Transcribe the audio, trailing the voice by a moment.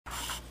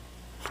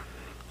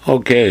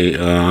Okay,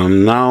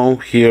 now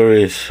here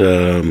is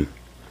a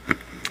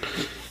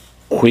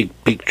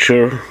quick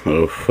picture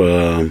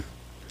of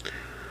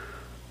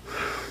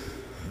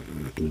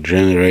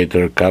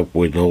generator cap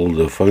with all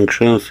the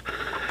functions.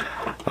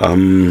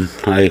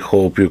 I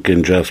hope you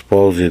can just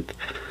pause it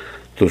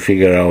to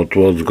figure out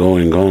what's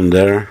going on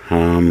there.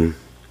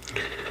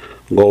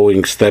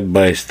 Going step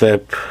by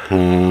step,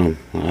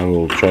 I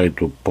will try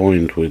to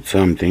point with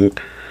something.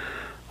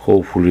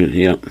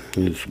 Hopefully, yeah,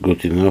 it's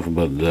good enough,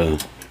 but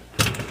the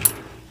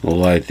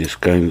light is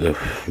kind of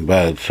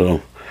bad.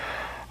 So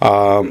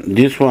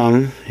this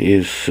one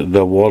is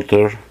the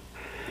water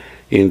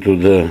into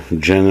the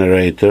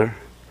generator,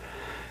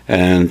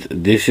 and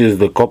this is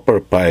the copper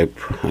pipe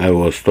I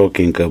was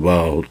talking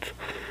about,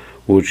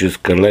 which is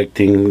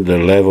collecting the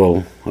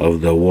level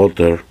of the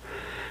water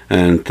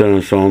and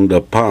turns on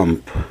the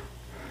pump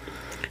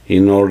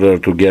in order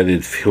to get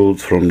it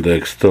filled from the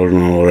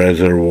external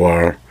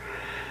reservoir.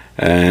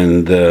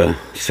 And the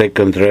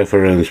second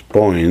reference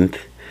point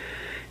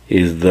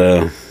is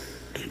the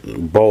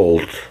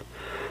bolt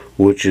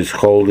which is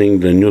holding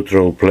the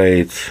neutral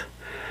plates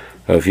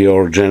of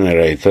your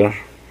generator.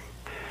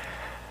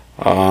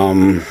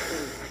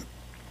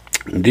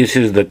 This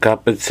is the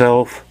cap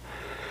itself.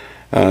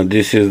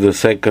 This is the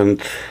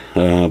second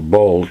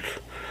bolt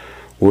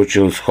which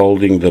is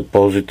holding the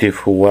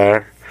positive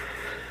wire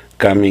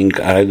coming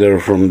either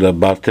from the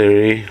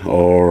battery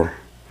or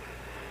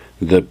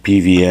the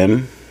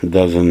PWM,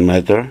 doesn't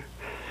matter.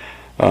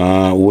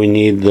 We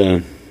need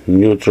the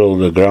neutral,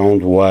 the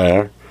ground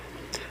wire,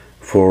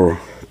 for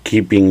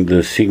keeping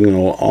the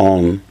signal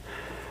on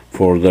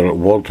for the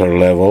water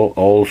level.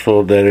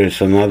 Also, there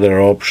is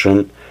another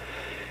option.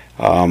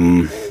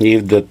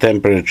 If the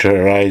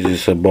temperature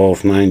rises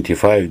above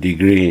 95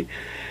 degrees,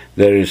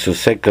 there is a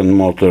second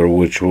motor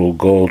which will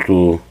go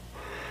to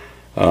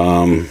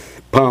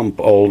pump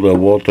all the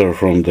water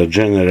from the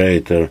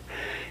generator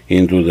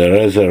into the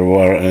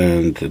reservoir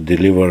and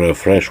deliver a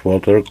fresh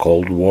water,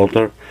 cold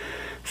water,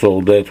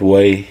 so that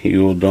way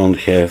you don't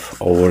have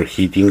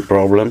overheating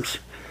problems.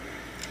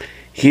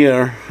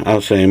 Here,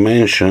 as I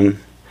mentioned,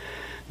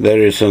 there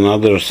is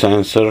another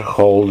sensor,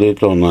 hold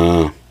it on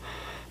a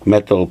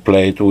metal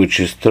plate,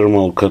 which is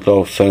thermal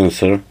cutoff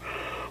sensor,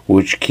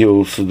 which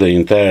kills the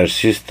entire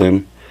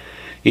system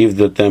if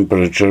the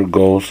temperature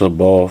goes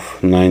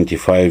above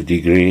 95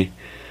 degrees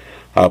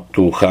up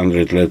to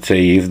 100, let's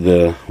say, if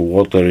the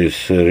water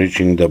is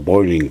reaching the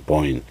boiling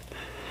point.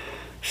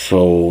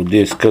 So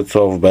this cuts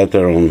off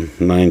better on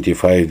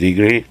 95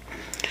 degrees.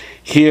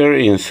 Here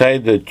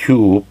inside the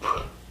tube,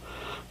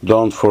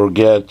 don't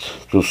forget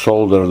to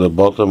solder the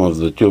bottom of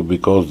the tube,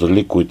 because the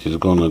liquid is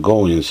gonna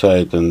go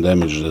inside and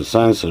damage the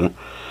sensor.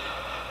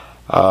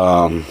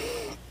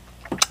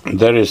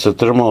 There is a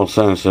thermal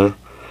sensor,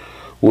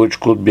 which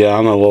could be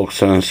analog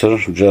sensor,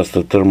 just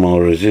a thermal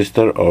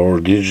resistor, or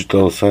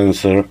digital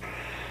sensor,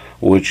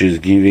 which is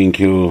giving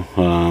you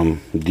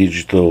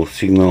digital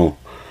signal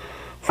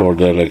for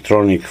the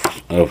electronics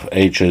of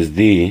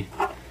HSD,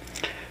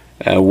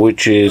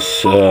 which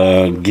is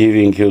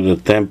giving you the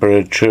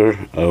temperature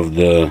of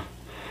the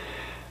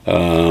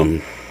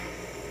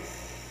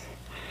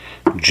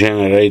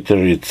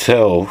generator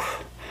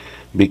itself,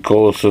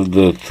 because of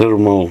the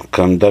thermal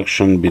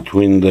conduction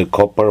between the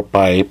copper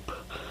pipe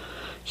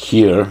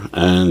here,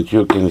 and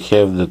you can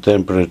have the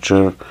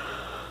temperature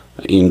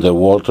in the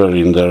water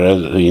in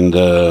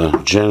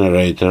the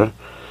generator,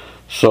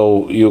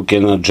 so you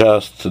can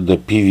adjust the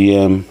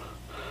PWM.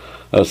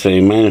 As I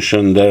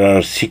mentioned, there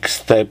are 6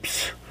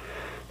 steps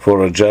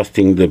for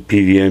adjusting the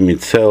PWM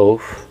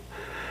itself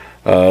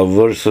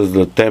versus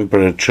the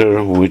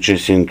temperature which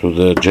is into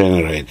the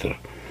generator.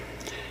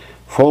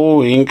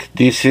 Following,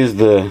 this is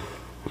the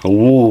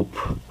loop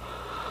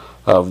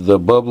of the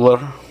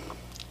bubbler.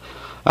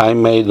 I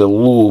made a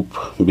loop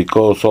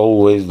because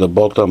always the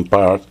bottom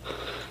part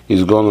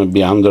is going to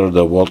be under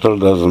the water,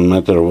 doesn't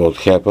matter what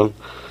happened.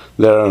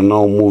 There are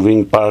no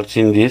moving parts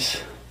in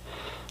this.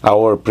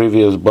 Our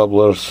previous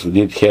bubblers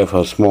did have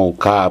a small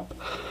cap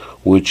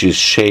which is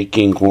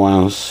shaking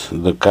once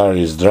the car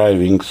is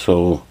driving,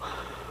 so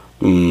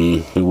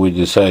we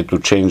decided to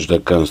change the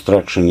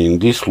construction in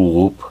this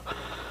loop,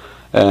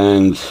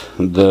 and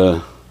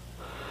the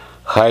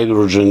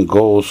hydrogen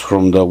goes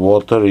from the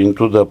water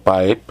into the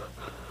pipe.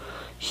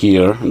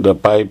 Here the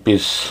pipe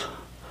is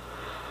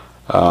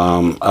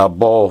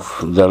above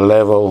the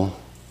level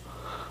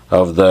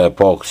of the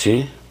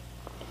epoxy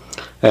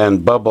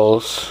and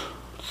bubbles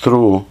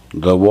through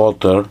the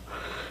water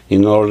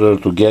in order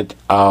to get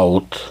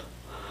out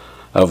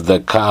of the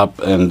cap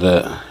and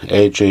the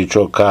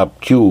HHO cap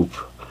tube,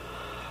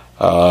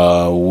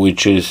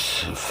 which is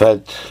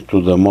fed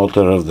to the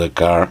motor of the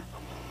car.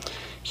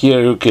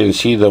 Here you can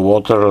see the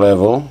water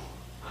level.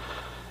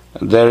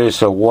 There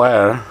is a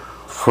wire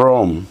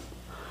from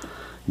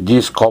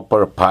this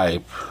copper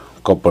pipe,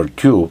 copper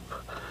tube,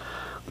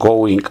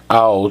 going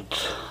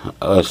out,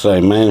 as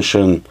I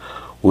mentioned,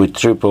 with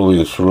triple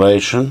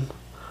insulation,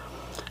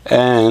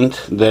 and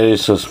there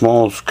is a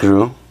small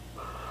screw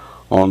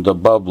on the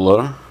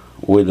bubbler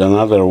with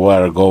another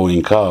wire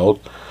going out,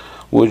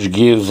 which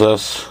gives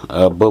us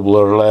a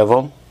bubbler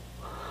level,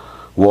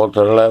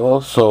 water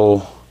level.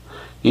 So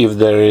if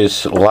there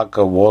is lack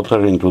of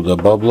water into the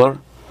bubbler,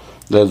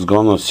 that's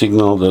gonna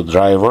signal the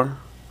driver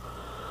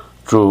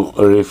to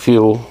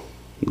refill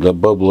the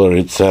bubbler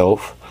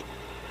itself.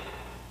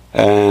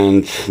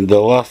 And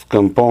the last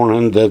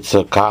component, that's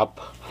a cap.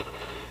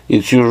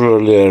 It's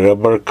usually a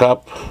rubber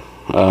cap.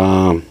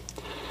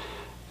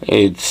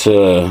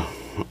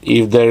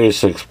 If there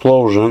is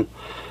explosion,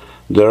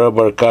 the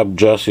rubber cap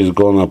just is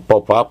gonna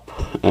pop up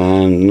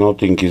and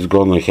nothing is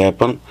gonna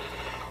happen.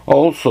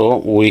 Also,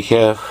 we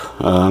have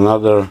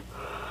another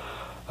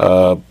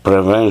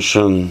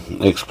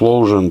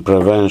explosion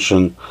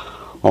prevention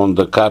on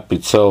the cap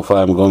itself.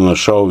 I'm gonna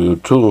show you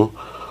too,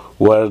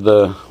 where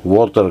the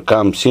water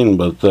comes in,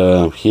 but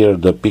here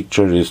the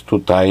picture is too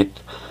tight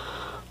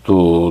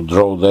to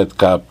draw that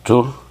cap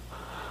too.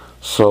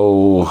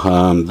 So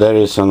there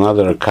is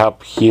another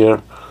cap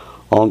here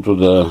onto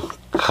the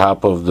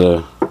cap of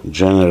the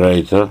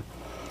generator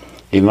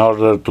in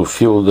order to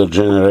fill the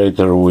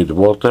generator with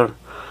water,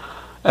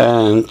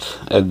 and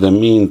at the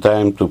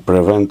meantime, to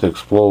prevent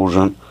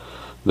explosion,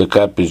 the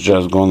cap is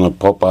just gonna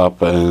pop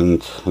up,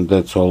 and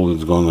that's all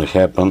that's gonna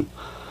happen.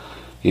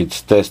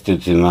 It's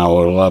tested in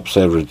our labs,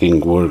 everything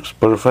works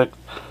perfect.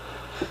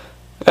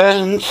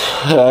 And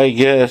I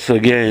guess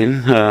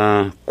again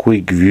a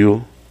quick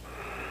view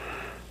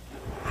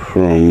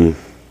from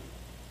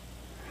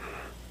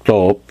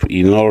top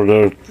in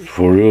order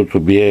for you to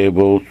be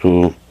able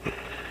to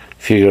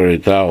figure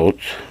it out.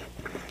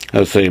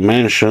 As I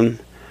mentioned,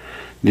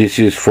 this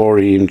is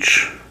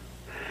 4-inch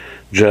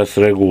just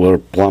regular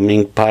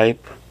plumbing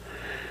pipe,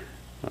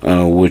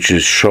 which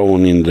is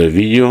shown in the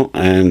video,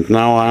 and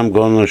now I'm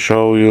gonna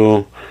show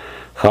you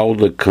how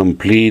the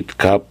complete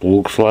cap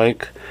looks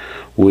like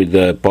with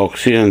the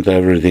epoxy and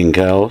everything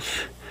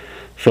else,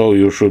 so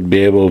you should be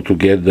able to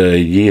get the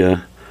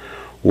idea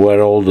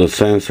where all the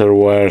sensor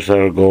wires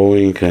are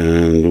going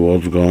and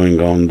what's going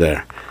on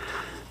there.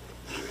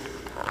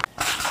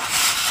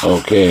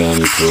 Okay,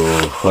 and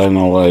to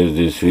finalize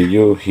this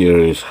video, here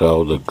is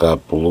how the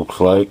cap looks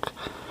like.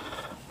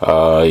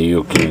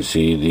 You can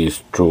see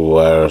these two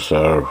wires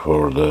are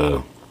for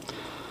the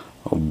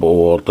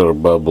water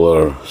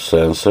bubbler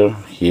sensor.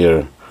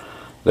 Here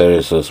there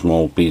is a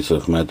small piece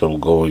of metal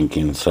going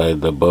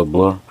inside the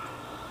bubbler,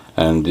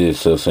 and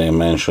this, as I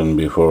mentioned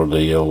before,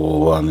 the yellow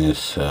one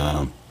is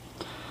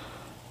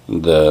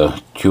the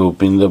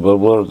tube in the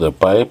bubbler, the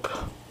pipe.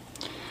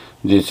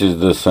 This is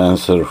the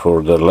sensor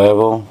for the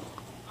level.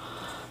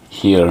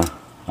 Here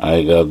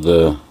I got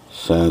the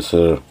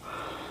sensor.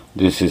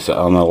 This is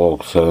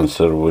analog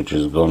sensor, which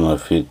is gonna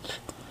fit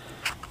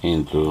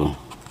into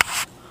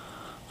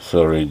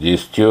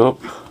this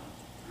tube,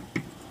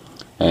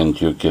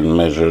 and you can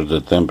measure the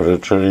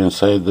temperature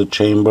inside the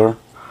chamber.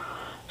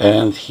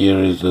 And here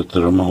is the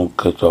thermal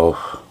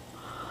cutoff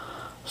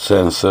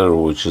sensor,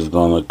 which is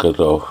gonna cut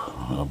off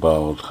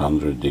about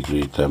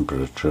 100-degree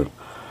temperature.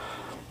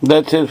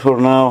 That's it for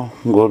now.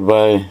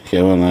 Goodbye,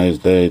 have a nice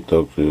day,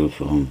 talk to you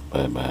soon,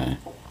 bye bye.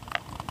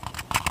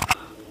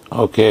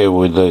 Okay,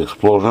 with the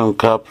explosion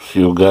caps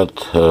you got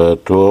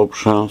two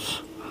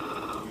options.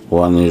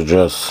 One is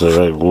just a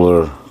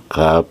regular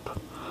cap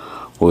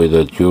with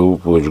a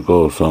tube which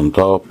goes on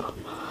top,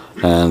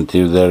 and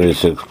if there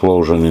is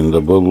explosion in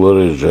the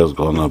bubbler, it's just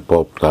gonna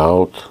pop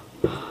out.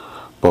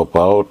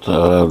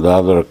 The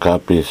other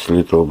cap is a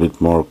little bit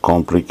more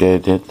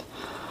complicated.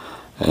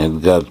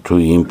 It got two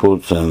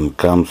inputs and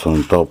comes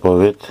on top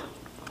of it.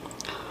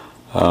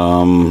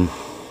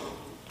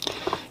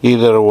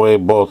 Either way,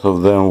 both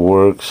of them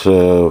works.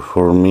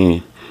 For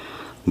me,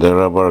 the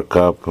rubber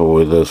cap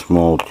with a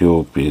small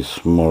tube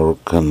is more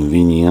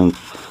convenient,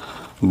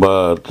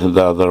 but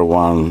the other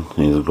one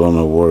is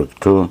gonna work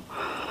too.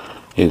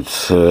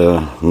 It's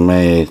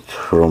made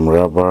from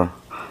rubber.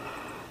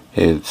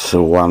 It's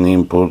one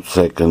input,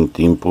 second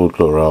input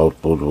or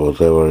output,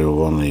 whatever you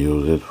want to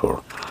use it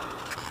for.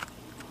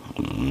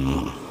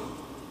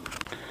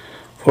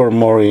 For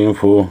more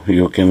info,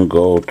 you can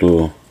go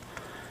to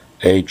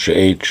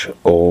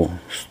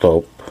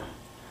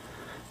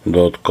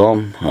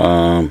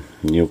HHOstop.com.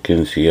 You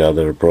can see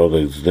other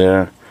products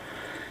there.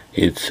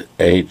 It's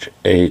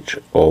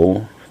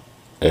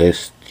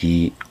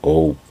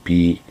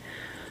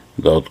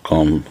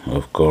HHOstop.com,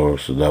 of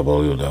course,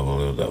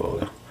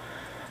 www.